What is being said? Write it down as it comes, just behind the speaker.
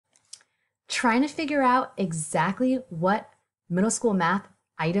Trying to figure out exactly what middle school math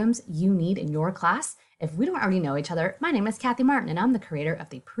items you need in your class? If we don't already know each other, my name is Kathy Martin, and I'm the creator of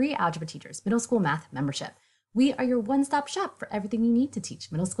the Prealgebra Teachers Middle School Math Membership. We are your one-stop shop for everything you need to teach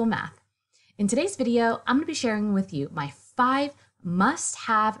middle school math. In today's video, I'm going to be sharing with you my 5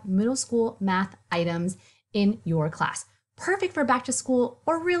 must-have middle school math items in your class. Perfect for back to school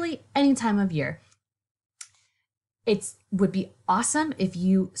or really any time of year. It would be awesome if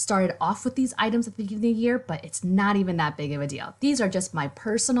you started off with these items at the beginning of the year, but it's not even that big of a deal. These are just my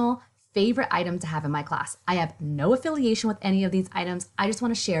personal favorite item to have in my class. I have no affiliation with any of these items. I just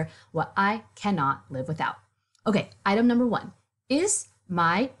want to share what I cannot live without. Okay, item number 1 is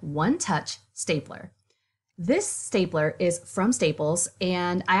my one-touch stapler. This stapler is from Staples,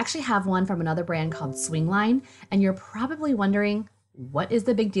 and I actually have one from another brand called Swingline, and you're probably wondering, what is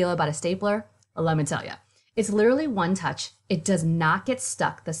the big deal about a stapler? Well, let me tell you. It's literally one touch. It does not get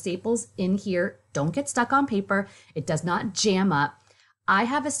stuck. The staples in here don't get stuck on paper. It does not jam up. I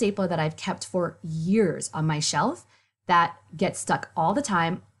have a stapler that I've kept for years on my shelf that gets stuck all the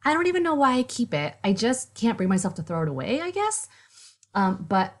time. I don't even know why I keep it. I just can't bring myself to throw it away, I guess.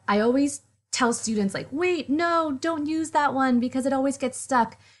 But I always tell students like, wait, no, don't use that one because it always gets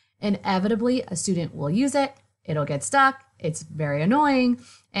stuck. Inevitably, a student will use it. It'll get stuck. It's very annoying.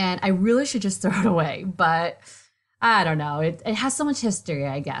 And I really should just throw it away. But I don't know. It has so much history,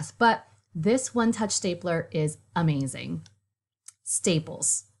 I guess. But this one-touch stapler is amazing.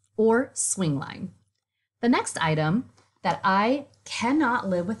 Staples or Swingline. The next item that I cannot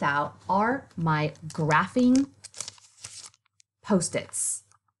live without are my graphing Post-its.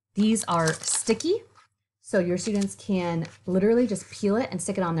 These are sticky, so your students can literally just peel it and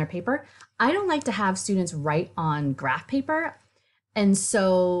stick it on their paper. I don't like to have students write on graph paper, and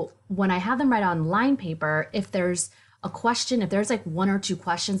so when I have them write on line paper, if there's a question, if there's like 1 or 2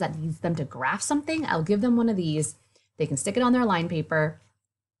 questions that needs them to graph something, I'll give them one of these. They can stick it on their line paper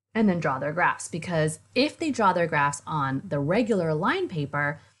and then draw their graphs, because if they draw their graphs on the regular line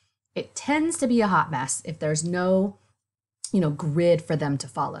paper, it tends to be a hot mess if there's no grid for them to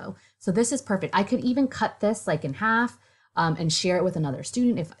follow. So this is perfect. I could even cut this like in half and share it with another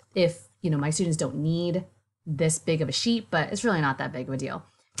student if my students don't need this big of a sheet, but it's really not that big of a deal.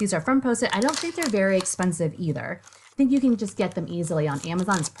 These are from Postit. I don't think they're very expensive either. I think you can just get them easily on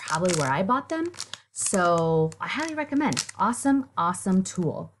Amazon. It's probably where I bought them. So I highly recommend. Awesome, awesome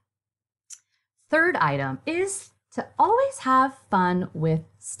tool. Third item is to always have fun with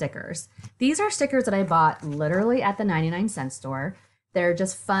stickers. These are stickers that I bought literally at the 99-cent store. They're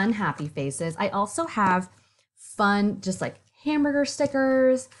just fun, happy faces. I also have fun, just like hamburger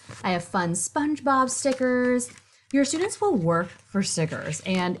stickers. I have fun SpongeBob stickers. Your students will work for stickers,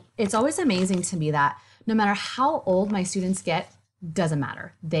 and it's always amazing to me that no matter how old my students get, doesn't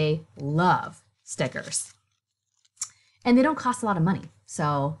matter. They love stickers. And they don't cost a lot of money,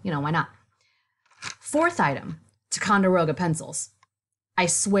 so, why not? Fourth item, Ticonderoga pencils. I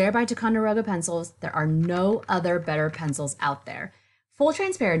swear by Ticonderoga pencils, there are no other better pencils out there. Full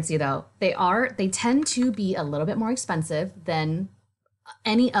transparency though, they tend to be a little bit more expensive than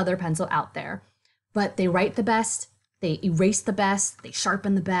any other pencil out there, but they write the best, they erase the best, they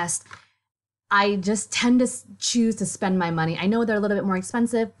sharpen the best. I just tend to choose to spend my money. I know they're a little bit more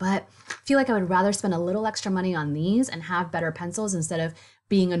expensive, but I feel like I would rather spend a little extra money on these and have better pencils instead of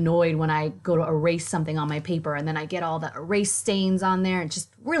being annoyed when I go to erase something on my paper and then I get all the erase stains on there. It's just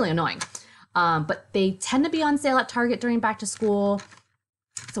really annoying. But they tend to be on sale at Target during back to school,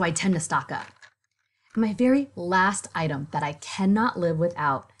 so I tend to stock up. And my very last item that I cannot live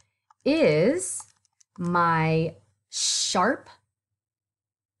without is my Sharp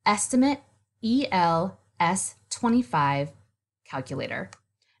Estimate ELS25 calculator.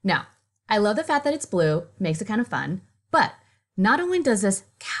 Now, I love the fact that it's blue, makes it kind of fun, but not only does this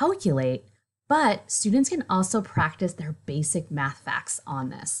calculate, but students can also practice their basic math facts on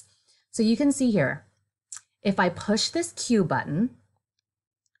this. So you can see here, if I push this Q button,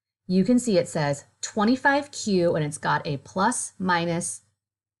 you can see it says 25Q and it's got a plus, minus,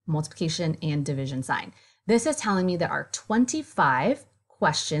 multiplication, and division sign. This is telling me there are 25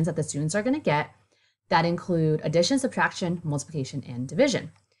 questions that the students are going to get that include addition, subtraction, multiplication, and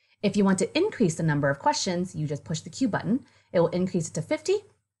division. If you want to increase the number of questions, you just push the Q button. It will increase it to 50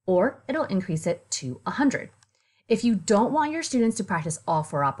 or it'll increase it to 100. If you don't want your students to practice all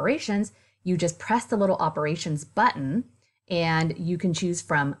 4 operations, you just press the little operations button and you can choose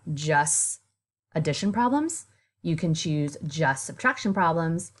from just addition problems. You can choose just subtraction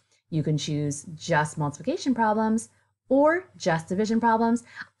problems. You can choose just multiplication problems or just division problems.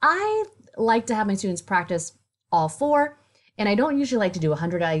 I like to have my students practice all 4. And I don't usually like to do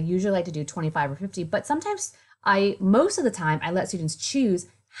 100. I usually like to do 25 or 50, but sometimes most of the time, I let students choose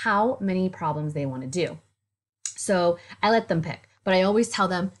how many problems they want to do. So I let them pick, but I always tell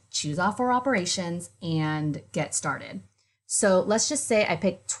them choose all 4 operations and get started. So let's just say I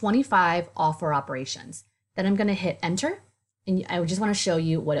pick 25 all 4 operations. Then I'm going to hit enter, and I just want to show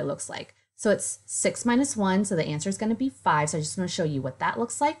you what it looks like. So it's 6 minus 1, so the answer is going to be 5. So I just want to show you what that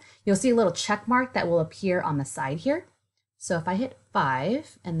looks like. You'll see a little check mark that will appear on the side here. So if I hit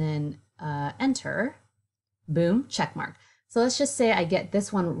 5 and then enter, boom, check mark. So let's just say I get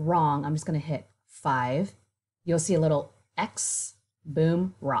this one wrong. I'm just going to hit 5. You'll see a little X,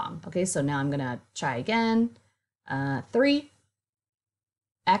 boom, wrong. Okay, so now I'm going to try again. 3,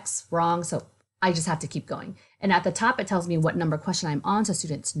 X, wrong. So I just have to keep going. And at the top, it tells me what number question I'm on, so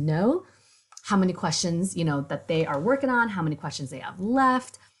students know how many questions, that they are working on, how many questions they have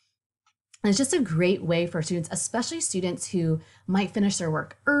left. And it's just a great way for students, especially students who might finish their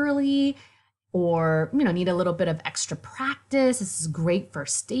work early or, need a little bit of extra practice. This is great for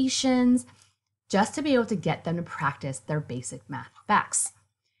stations, just to be able to get them to practice their basic math facts.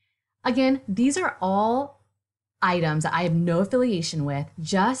 Again, these are all items that I have no affiliation with,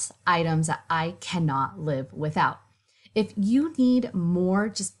 just items that I cannot live without. If you need more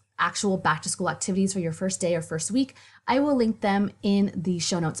just actual back to school activities for your first day or first week, I will link them in the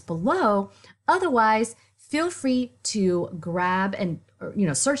show notes below. Otherwise, feel free to grab and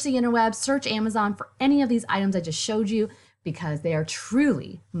search the interwebs, search Amazon for any of these items I just showed you, because they are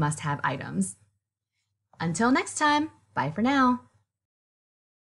truly must-have items. Until next time, bye for now.